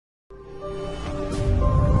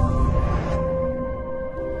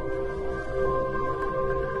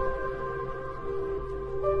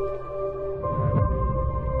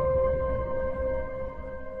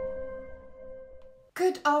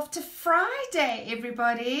Good day,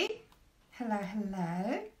 everybody. Hello,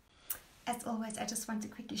 hello. As always, I just want to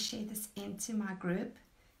quickly share this into my group,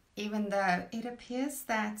 even though it appears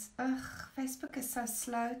that Facebook is so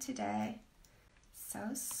slow today. So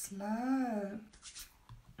slow.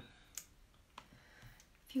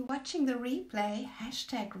 If you're watching the replay,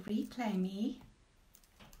 hashtag replay me.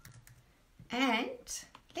 And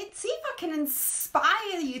let's see if I can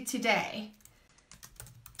inspire you today.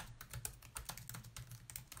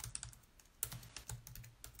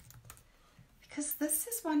 Because this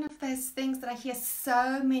is one of those things that I hear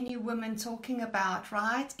so many women talking about,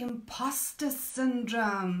 right? Imposter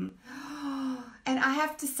syndrome. And I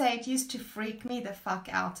have to say, it used to freak me the fuck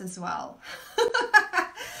out as well.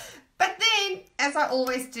 But then, as I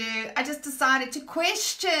always do, I just decided to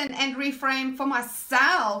question and reframe for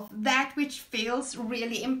myself that which feels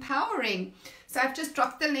really empowering. So I've just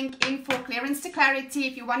dropped the link in for Clearance to Clarity.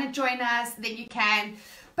 If you want to join us, then you can.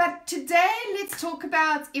 But today, let's talk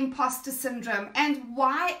about imposter syndrome and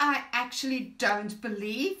why I actually don't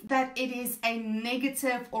believe that it is a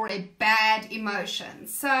negative or a bad emotion.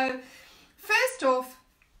 So, first off,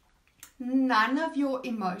 none of your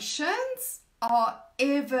emotions are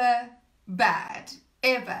ever bad,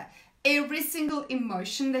 ever. Every single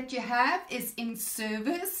emotion that you have is in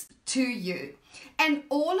service to you. And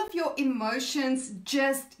all of your emotions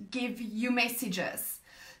just give you messages.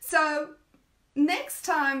 So, next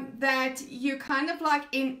time that you're kind of like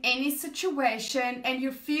in any situation and you're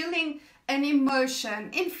feeling an emotion,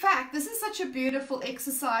 in fact, this is such a beautiful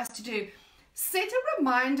exercise to do. Set a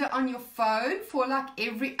reminder on your phone for like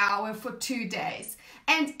every hour for 2 days.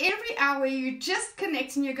 And every hour you just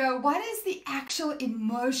connect and you go, what is the actual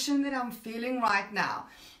emotion that I'm feeling right now?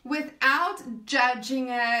 Without judging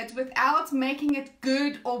it, without making it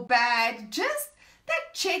good or bad, just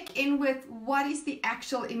that check in with what is the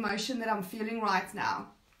actual emotion that I'm feeling right now.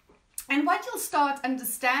 And what you'll start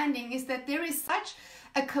understanding is that there is such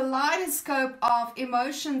a kaleidoscope of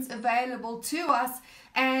emotions available to us.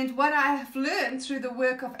 And what I have learned through the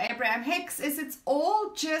work of Abraham Hicks is it's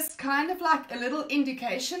all just kind of like a little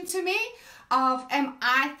indication to me of, am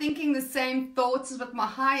I thinking the same thoughts as what my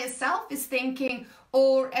higher self is thinking,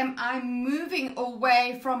 or am I moving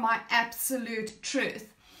away from my absolute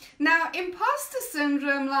truth? Now, imposter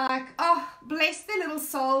syndrome, like, oh, bless their little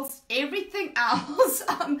souls, everything else,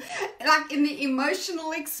 like in the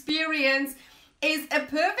emotional experience, is a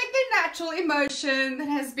perfectly natural emotion that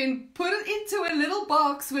has been put into a little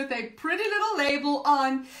box with a pretty little label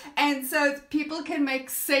on, and so people can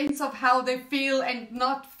make sense of how they feel and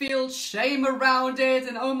not feel shame around it,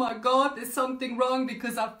 and oh my God, there's something wrong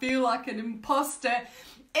because I feel like an imposter.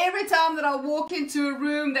 Every time that I walk into a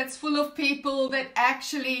room that's full of people that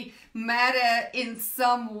actually matter in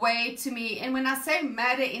some way to me, and when I say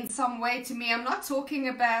matter in some way to me, I'm not talking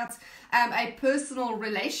about a personal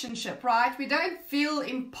relationship, right? We don't feel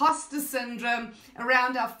imposter syndrome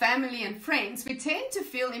around our family and friends. We tend to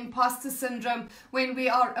feel imposter syndrome when we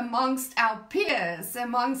are amongst our peers,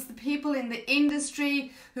 amongst the people in the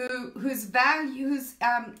industry whose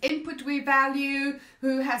input we value,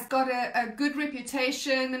 who has got a good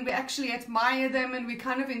reputation, and we actually admire them and we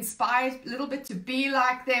kind of inspired a little bit to be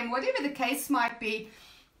like them, whatever the case might be.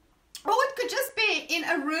 Or it could just be in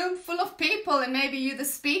a room full of people and maybe you're the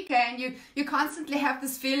speaker and you constantly have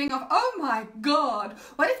this feeling of, oh my God,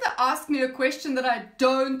 what if they ask me a question that I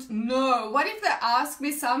don't know? What if they ask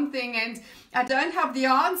me something and I don't have the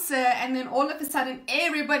answer, and then all of a sudden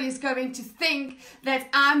everybody's going to think that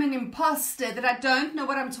I'm an imposter, that I don't know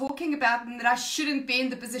what I'm talking about, and that I shouldn't be in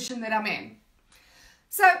the position that I'm in.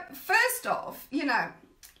 So first off,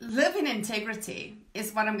 live in integrity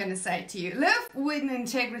is what I'm going to say to you. Live with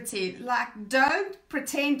integrity. Like, don't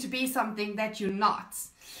pretend to be something that you're not.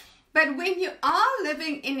 But when you are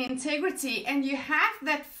living in integrity and you have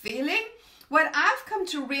that feeling, what I've come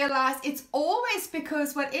to realize, it's always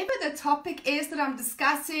because whatever the topic is that I'm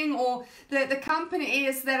discussing or the company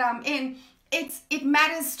is that I'm in, it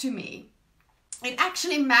matters to me. It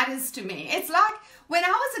actually matters to me. It's like when I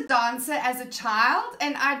was a dancer as a child,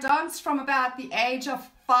 and I danced from about the age of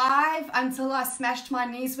 5 until I smashed my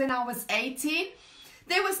knees when I was 18.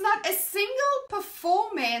 There was not a single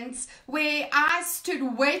performance where I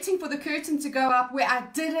stood waiting for the curtain to go up where I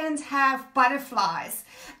didn't have butterflies.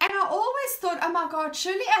 And I always thought, oh my God,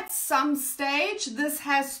 surely at some stage this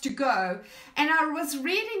has to go. And I was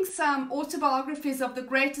reading some autobiographies of the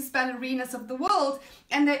greatest ballerinas of the world,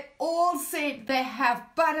 and they all said they have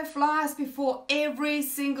butterflies before every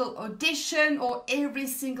single audition or every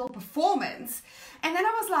single performance. And then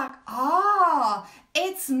I was like,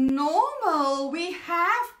 it's normal. We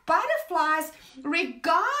have butterflies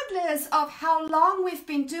regardless of how long we've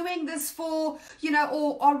been doing this for, you know,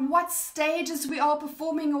 or on what stages we are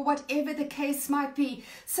performing or whatever the case might be.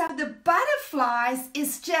 So the butterflies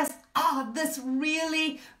is just, this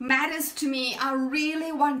really matters to me. I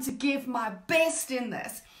really want to give my best in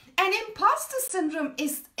this. And imposter syndrome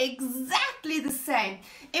is exactly the same.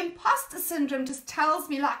 Imposter syndrome just tells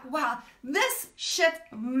me like, wow, this shit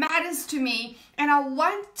matters to me and I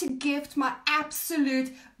want to give my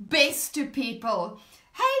absolute best to people.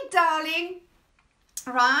 Hey, darling,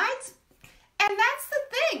 right? And that's the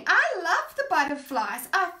thing. I love the butterflies.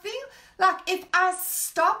 I feel like if I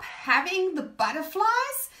stop having the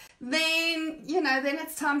butterflies, then, you know, then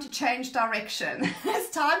it's time to change direction.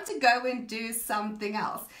 It's time to go and do something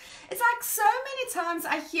else. It's like so many times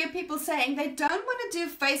I hear people saying they don't want to do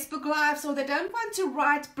Facebook Lives, or they don't want to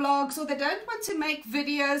write blogs, or they don't want to make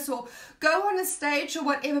videos or go on a stage or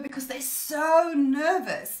whatever because they're so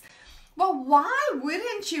nervous. Well, why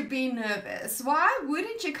wouldn't you be nervous? Why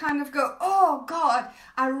wouldn't you kind of go, oh God,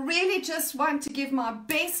 I really just want to give my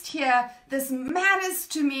best here. This matters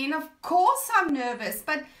to me. And of course I'm nervous,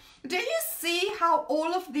 but do you see how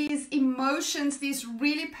all of these emotions, these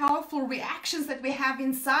really powerful reactions that we have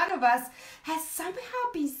inside of us has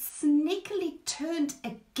somehow been sneakily turned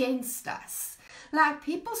against us? Like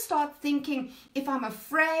people start thinking, if I'm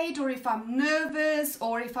afraid or if I'm nervous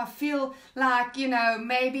or if I feel like, you know,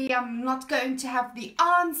 maybe I'm not going to have the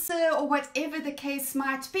answer or whatever the case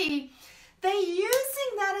might be, they're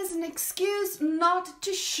using that as an excuse not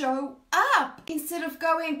to show up. Instead of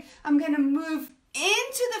going, I'm going to move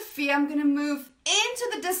into the fear, I'm going to move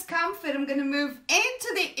into the discomfort, I'm going to move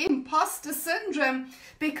into the imposter syndrome,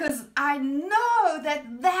 because I know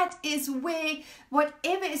that that is where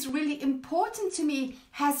whatever is really important to me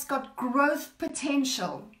has got growth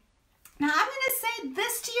potential. Now I'm going to say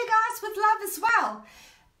this to you guys with love as well.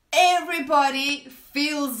 Everybody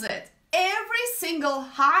feels it. Every single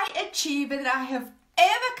high achiever that I have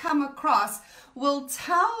ever come across will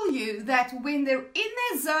tell you that when they're in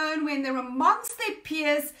their zone, when they're amongst their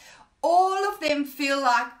peers, all of them feel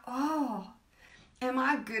like, oh, am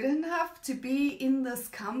I good enough to be in this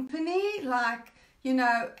company? Like, you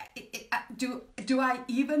know, do I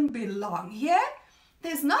even belong here?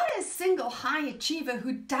 There's not a single high achiever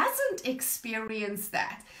who doesn't experience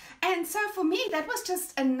that. And so for me, that was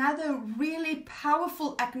just another really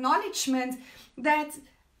powerful acknowledgement that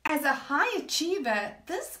as a high achiever,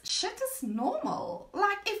 this shit is normal.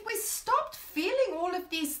 Like if we stopped feeling all of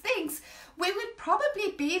these things, we would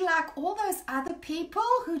probably be like all those other people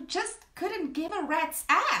who just couldn't give a rat's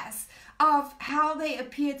ass of how they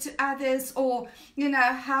appear to others, or, you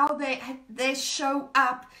know, how they show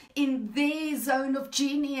up in their zone of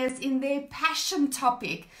genius, in their passion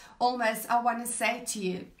topic, almost, I want to say to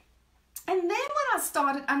you. And then when I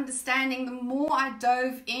started understanding, the more I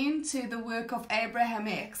dove into the work of Abraham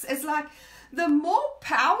X, it's like the more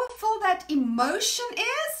powerful that emotion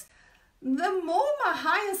is, the more my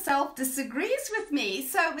higher self disagrees with me.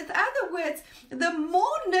 So with other words, the more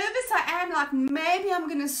nervous I am, like maybe I'm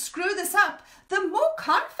going to screw this up, the more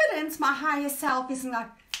confidence my higher self is like,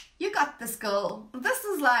 you got this, girl. This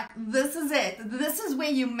is it. This is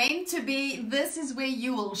where you're meant to be. This is where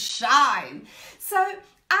you will shine. So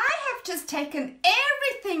I have just taken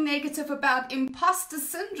everything negative about imposter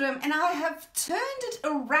syndrome and I have turned it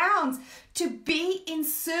around to be in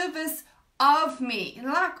service of me,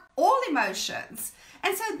 like all emotions.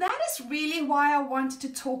 And so that is really why I wanted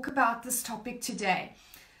to talk about this topic today.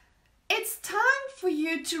 It's time for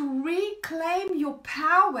you to reclaim your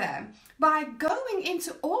power by going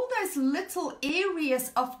into all those little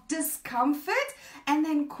areas of discomfort and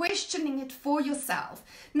then questioning it for yourself.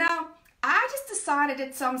 Now, I just decided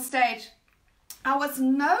at some stage I was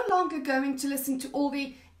no longer going to listen to all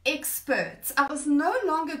the experts. I was no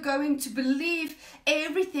longer going to believe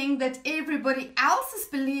everything that everybody else is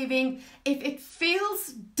believing if it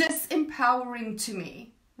feels disempowering to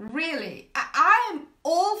me. Really, I am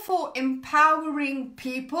all for empowering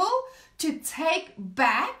people to take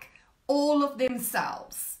back all of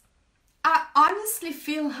themselves. I honestly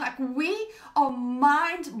feel like we are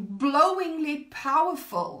mind-blowingly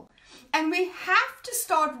powerful. And we have to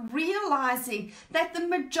start realizing that the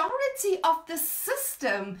majority of the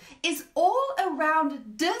system is all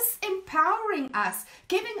around disempowering us,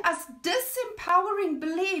 giving us disempowering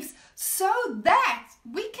beliefs so that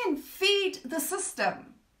we can feed the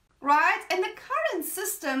system, right? And the current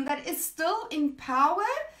system that is still in power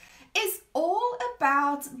is all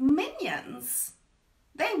about minions.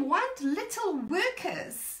 They want little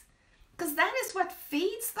workers because that is what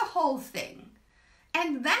feeds the whole thing.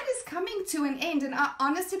 And that is coming to an end. And I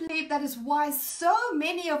honestly believe that is why so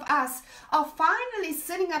many of us are finally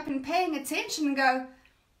sitting up and paying attention and go,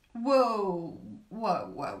 whoa,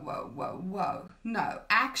 whoa, whoa, whoa, whoa, whoa. No,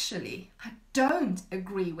 actually, I don't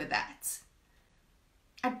agree with that.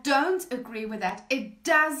 I don't agree with that. It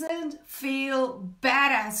doesn't feel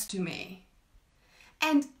badass to me.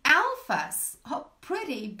 And alphas are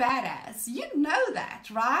pretty badass. You know that,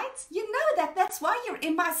 right? You know that. That's why you're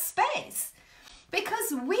in my space.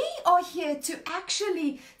 Because we are here to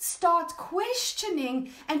actually start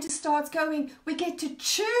questioning and to start going, we get to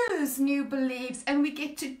choose new beliefs and we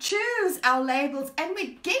get to choose our labels and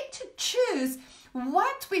we get to choose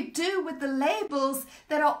what we do with the labels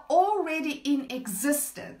that are already in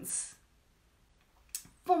existence.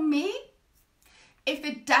 For me, if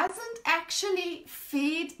it doesn't actually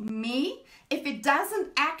feed me, if it doesn't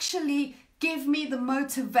actually give me the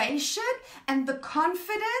motivation and the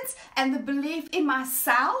confidence and the belief in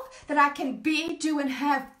myself that I can be, do, and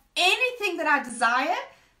have anything that I desire,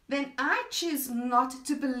 then I choose not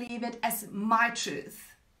to believe it as my truth.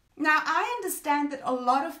 Now, I understand that a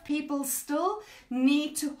lot of people still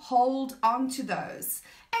need to hold on to those,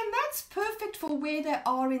 and that's perfect for where they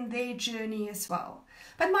are in their journey as well.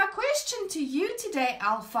 But my question to you today,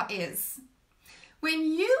 Alpha, is,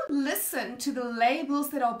 when you listen to the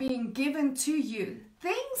labels that are being given to you,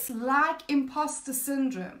 things like imposter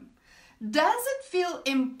syndrome, does it feel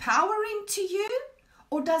empowering to you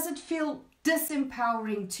or does it feel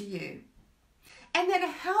disempowering to you? And then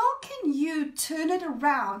how can you turn it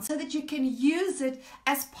around so that you can use it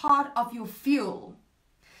as part of your fuel?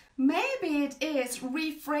 Maybe it is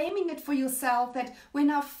reframing it for yourself that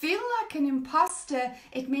when I feel like an imposter,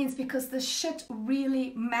 it means because the shit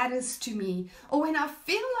really matters to me. Or when I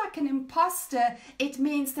feel like an imposter, it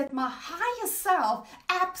means that my higher self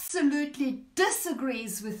absolutely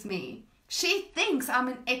disagrees with me. She thinks I'm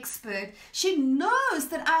an expert. She knows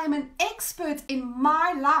that I am an expert in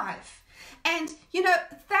my life. And, you know,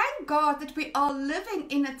 thank God that we are living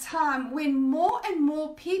in a time when more and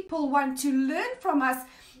more people want to learn from us,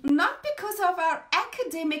 not because of our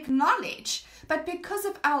academic knowledge, but because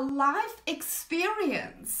of our life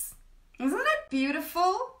experience. Isn't that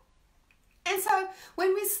beautiful? And so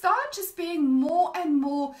when we start just being more and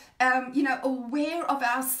more, aware of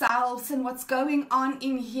ourselves and what's going on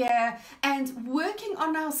in here and working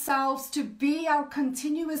on ourselves to be our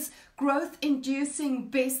continuous growth-inducing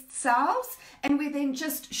best selves, and we then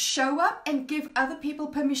just show up and give other people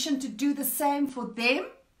permission to do the same for them,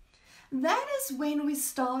 that is when we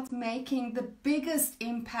start making the biggest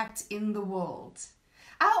impact in the world.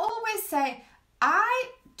 I always say, I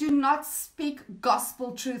do not speak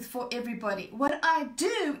gospel truth for everybody. What I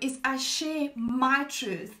do is I share my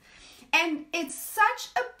truth. And it's such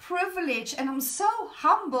a privilege, and I'm so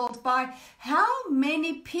humbled by how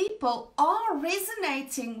many people are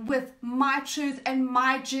resonating with my truth and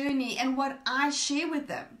my journey and what I share with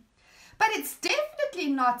them. But it's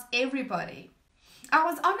definitely not everybody. I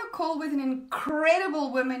was on a call with an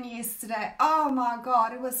incredible woman yesterday. Oh my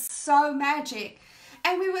God, it was so magic.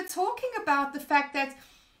 And we were talking about the fact that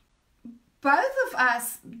both of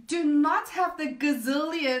us do not have the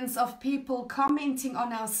gazillions of people commenting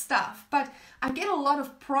on our stuff, but I get a lot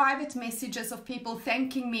of private messages of people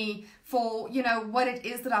thanking me for, what it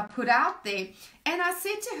is that I put out there. And I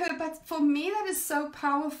said to her, but for me, that is so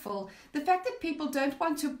powerful. The fact that people don't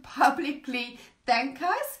want to publicly thank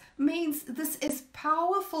us means this is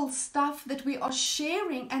powerful stuff that we are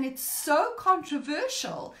sharing, and it's so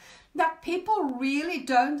controversial that people really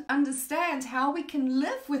don't understand how we can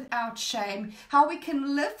live without shame, how we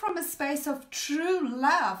can live from a space of true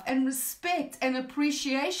love and respect and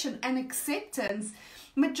appreciation and acceptance.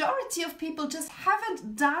 Majority of people just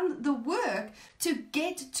haven't done the work to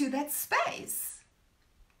get to that space.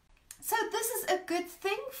 So this is a good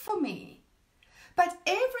thing for me. But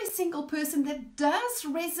every single person that does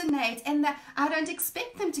resonate, and that I don't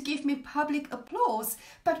expect them to give me public applause,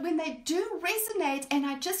 but when they do resonate and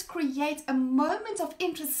I just create a moment of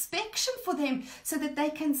introspection for them so that they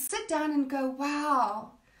can sit down and go,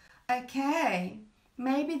 wow, okay,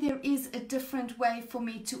 maybe there is a different way for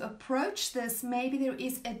me to approach this. Maybe there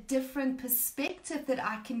is a different perspective that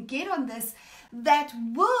I can get on this that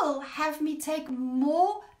will have me take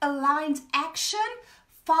more aligned action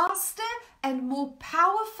faster and more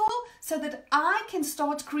powerful so that I can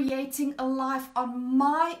start creating a life on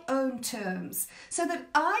my own terms, so that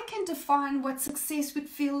I can define what success would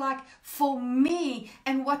feel like for me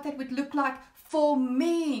and what that would look like for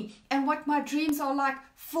me and what my dreams are like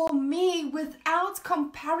for me, without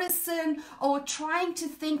comparison or trying to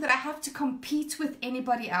think that I have to compete with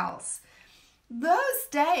anybody else. those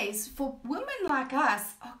days for women like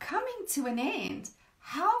us are coming to an end.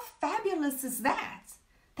 How fabulous is that?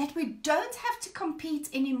 That we don't have to compete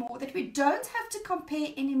anymore, that we don't have to compare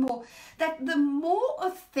anymore, that the more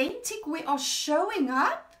authentic we are showing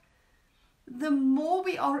up, the more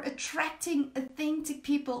we are attracting authentic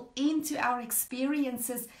people into our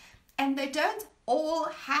experiences, and they don't all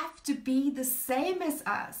have to be the same as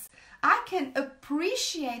us. I can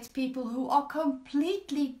appreciate people who are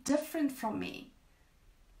completely different from me.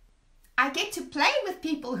 I get to play with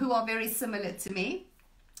people who are very similar to me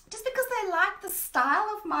just because they like the style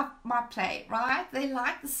of my play, right? They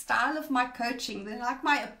like the style of my coaching. They like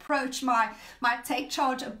my approach, my take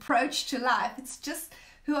charge approach to life. It's just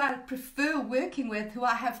who I prefer working with, who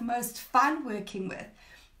I have most fun working with.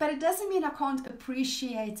 But it doesn't mean I can't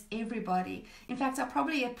appreciate everybody. In fact, I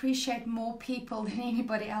probably appreciate more people than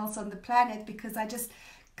anybody else on the planet, because I just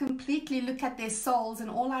completely look at their souls and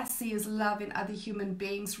all I see is love in other human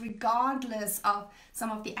beings, regardless of some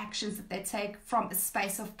of the actions that they take from a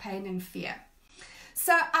space of pain and fear.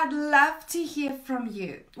 So I'd love to hear from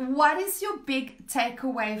you. What is your big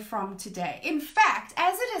takeaway from today? In fact,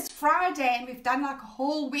 as it is Friday and we've done like a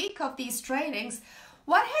whole week of these trainings,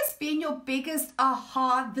 what has been your biggest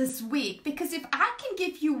aha this week? Because if I can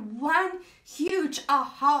give you one huge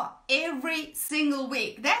aha every single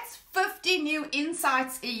week, that's 50 new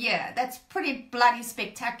insights a year. That's pretty bloody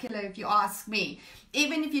spectacular if you ask me,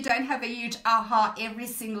 even if you don't have a huge aha every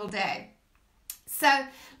single day. So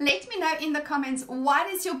let me know in the comments, what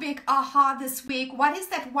is your big aha this week? What is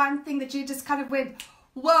that one thing that you just kind of went,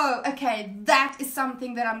 whoa, okay, that is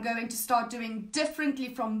something that I'm going to start doing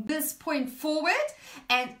differently from this point forward?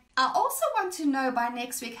 And I also want to know by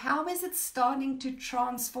next week, how is it starting to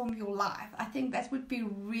transform your life? I think that would be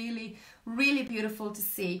really, really beautiful to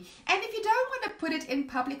see. And if you don't want to put it in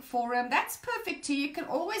public forum, that's perfect too. You can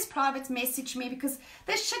always private message me, because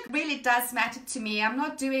this shit really does matter to me. I'm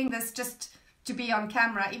not doing this just to be on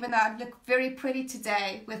camera, even though I look very pretty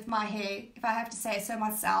today with my hair, if I have to say so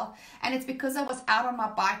myself. And it's because I was out on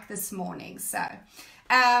my bike this morning. So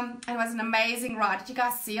it was an amazing ride. Did you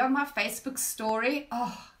guys see on my Facebook story?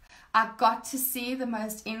 Oh, I got to see the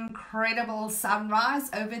most incredible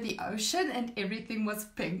sunrise over the ocean, and everything was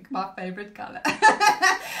pink, my favorite color.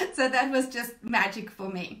 So that was just magic for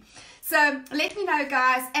me. So let me know,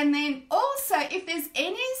 guys. And then also, if there's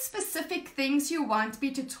any specific things you want me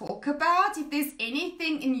to talk about, if there's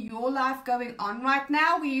anything in your life going on right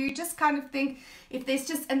now where you just kind of think, if there's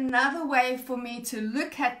just another way for me to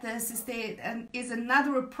look at this, is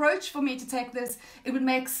another approach for me to take this, it would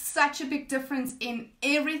make such a big difference in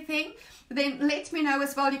everything, then let me know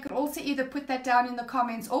as well. You could also either put that down in the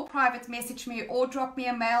comments or private message me or drop me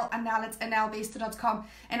a mail, annelle@annellebester.com,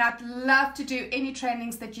 and I'd love to do any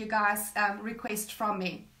trainings that you guys request from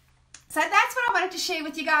me. So that's what I wanted to share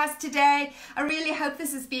with you guys today. I really hope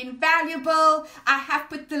this has been valuable. I have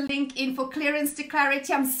put the link in for Clearance to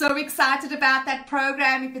Clarity. I'm so excited about that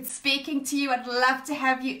program. If it's speaking to you, I'd love to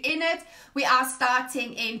have you in it. We are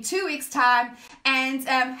starting in 2 weeks' time. And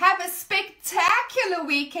have a spectacular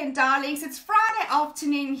weekend, darlings. It's Friday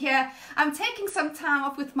afternoon here. I'm taking some time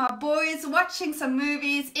off with my boys, watching some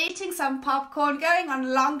movies, eating some popcorn, going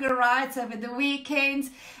on longer rides over the weekend,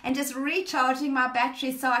 and just recharging my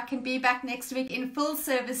battery so I can be back next week in full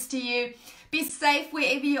service to you. Be safe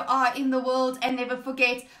wherever you are in the world, and never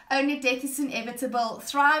forget, only death is inevitable.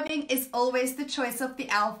 Thriving is always the choice of the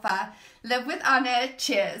alpha. Live with honor.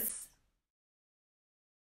 Cheers.